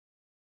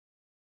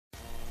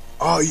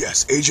Ah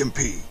yes, Agent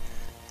P.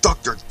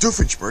 Dr.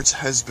 Doofenshmirtz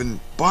has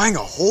been buying a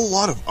whole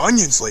lot of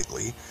onions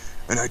lately,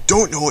 and I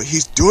don't know what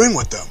he's doing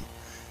with them.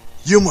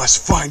 You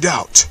must find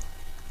out.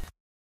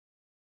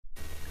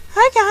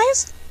 Hi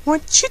guys,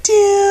 what you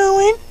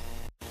doing?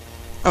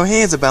 Oh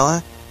hey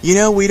Isabella, you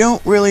know we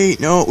don't really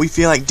know what we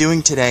feel like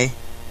doing today.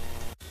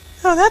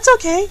 Oh that's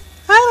okay,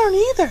 I don't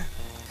either.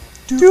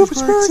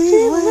 Doofenshmirtz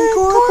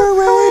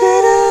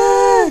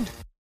Incorporated!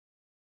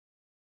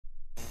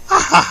 Ha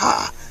ha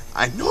ha!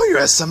 I know you're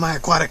a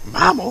semi-aquatic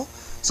mammal,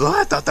 so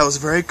I thought that was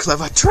a very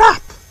clever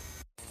trap.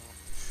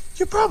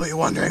 You're probably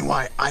wondering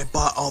why I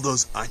bought all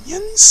those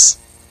onions?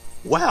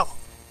 Well,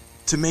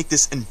 to make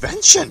this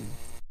invention.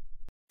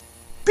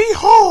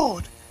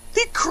 Behold,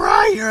 the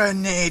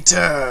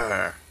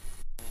Crier-inator!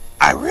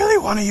 I really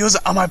want to use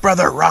it on my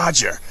brother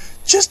Roger,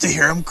 just to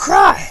hear him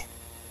cry.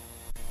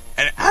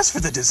 And as for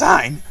the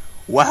design,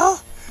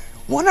 well,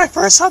 when I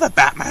first saw the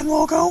Batman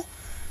logo,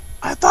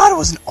 I thought it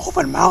was an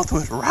open mouth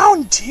with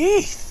round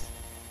teeth.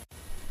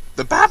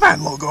 The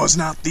Batman logo is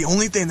not the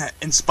only thing that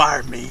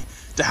inspired me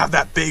to have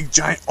that big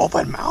giant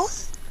open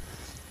mouth.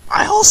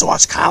 I also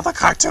watched Kyle the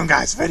Cartoon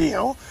Guy's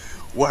video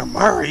where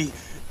Murray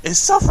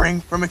is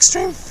suffering from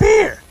extreme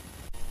fear.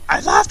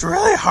 I laughed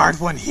really hard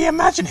when he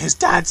imagined his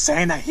dad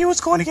saying that he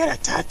was going to get a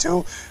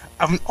tattoo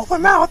of an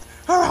open mouth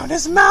around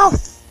his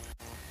mouth.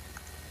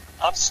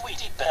 I'm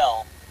Sweetie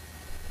Belle.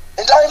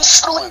 And I'm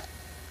Snoop.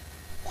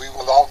 We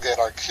will all get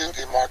our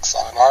cutie marks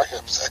on our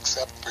hips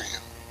except for you.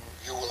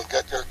 You will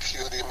get your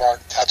cutie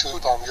mark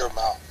tattooed on your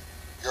mouth.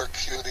 Your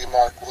cutie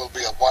mark will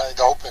be a wide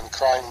open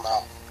crying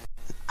mouth.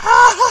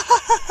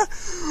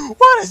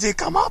 Why does he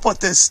come up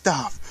with this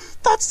stuff?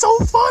 That's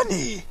so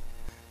funny.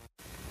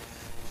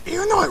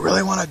 Even though I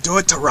really want to do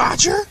it to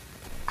Roger,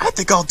 I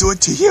think I'll do it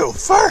to you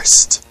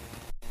first.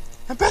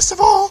 And best of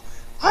all,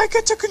 I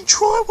get to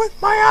control it with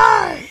my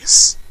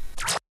eyes.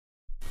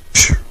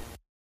 Phew.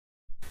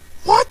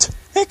 What?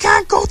 It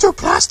can't go through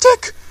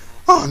plastic?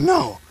 Oh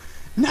no.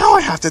 Now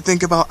I have to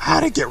think about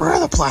how to get rid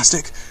of the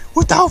plastic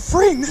without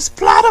freeing this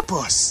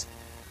platypus.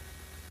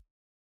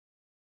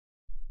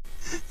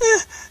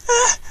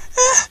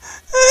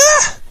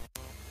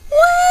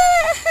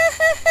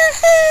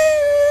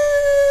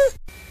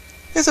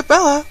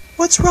 Isabella,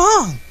 what's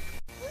wrong?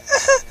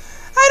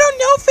 I don't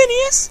know,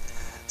 Phineas.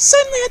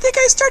 Suddenly I think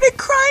I started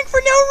crying for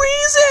no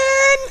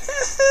reason.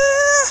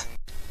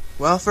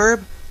 Well,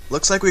 Ferb,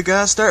 looks like we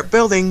gotta start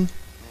building.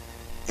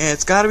 And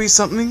it's gotta be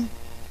something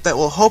that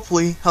will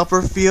hopefully help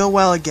her feel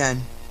well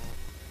again.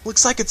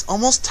 Looks like it's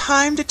almost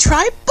time to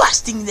try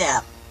busting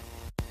them.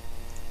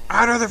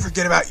 I'd rather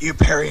forget about you,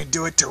 Perry, and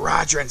do it to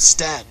Roger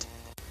instead.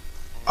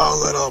 Oh,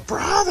 little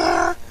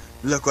brother,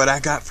 look what I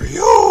got for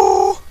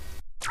you.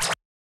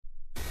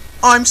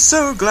 I'm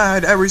so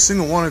glad every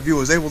single one of you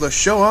was able to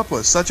show up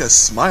with such a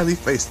smiley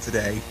face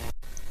today.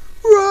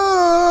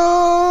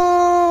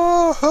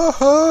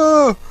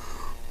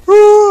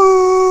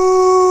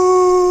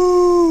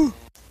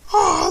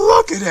 Oh,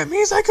 look at him.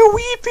 He's like a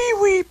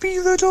weepy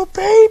little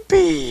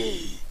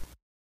baby.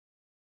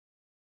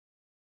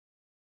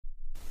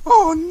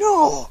 Oh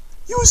no,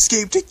 you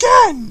escaped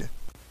again.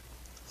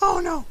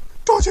 Oh no,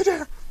 don't you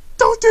dare.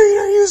 Don't you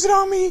dare use it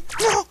on me.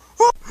 No.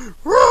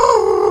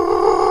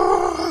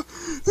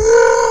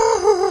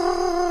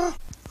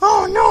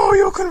 Oh no,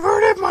 you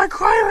converted my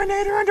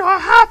Crier-inator into a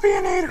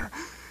happy-inator.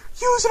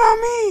 Use it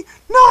on me,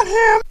 not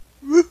him.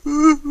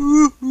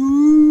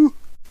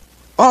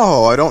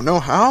 Oh, I don't know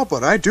how,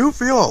 but I do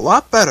feel a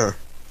lot better.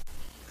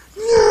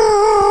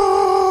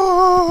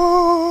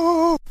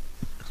 No!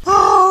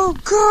 Oh,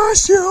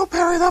 gosh, you,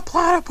 Perry the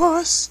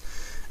Platypus.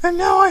 And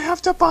now I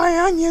have to buy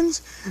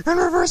onions and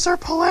reverse their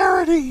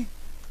polarity.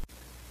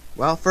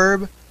 Well,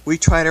 Ferb, we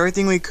tried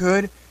everything we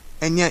could,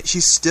 and yet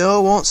she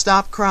still won't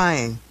stop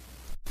crying.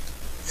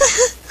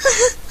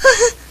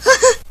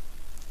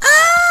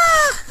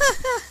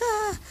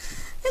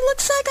 It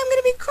looks like I'm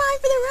gonna be crying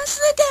for the rest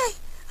of the day.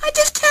 I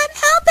just can't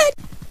help it.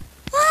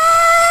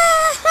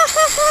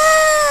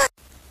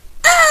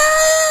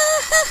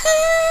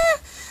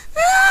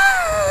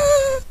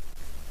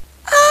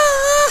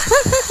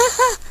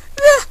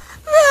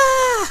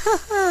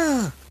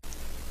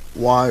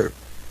 Why,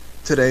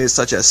 today is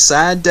such a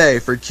sad day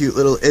for cute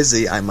little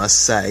Izzy, I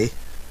must say.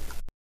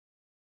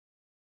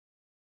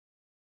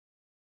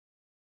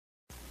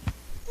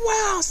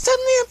 Wow,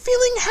 suddenly I'm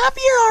feeling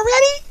happier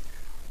already.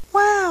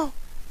 Wow,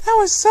 that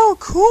was so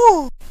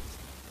cool.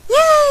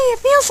 Yay, it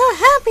feels so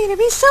happy to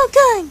be so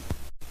good.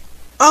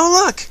 Oh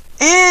look,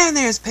 and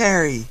there's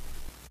Perry.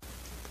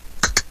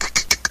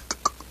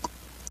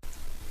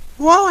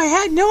 Whoa, I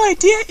had no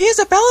idea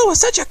Isabella was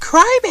such a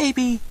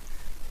crybaby.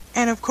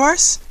 And of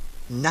course,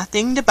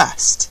 nothing to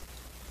bust.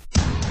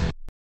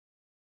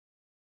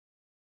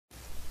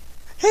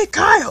 Hey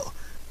Kyle,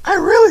 I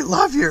really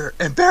love your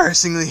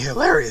embarrassingly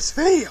hilarious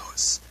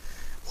videos.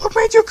 What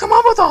made you come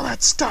up with all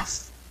that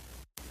stuff?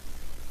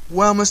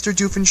 Well, Mr.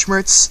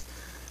 Doofenshmirtz,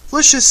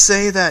 let's just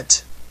say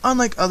that,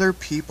 unlike other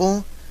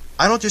people,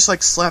 I don't just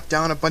like slap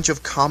down a bunch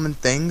of common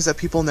things that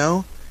people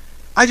know.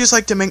 I just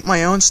like to make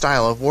my own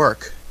style of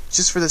work.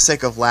 just for the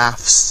sake of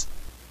laughs.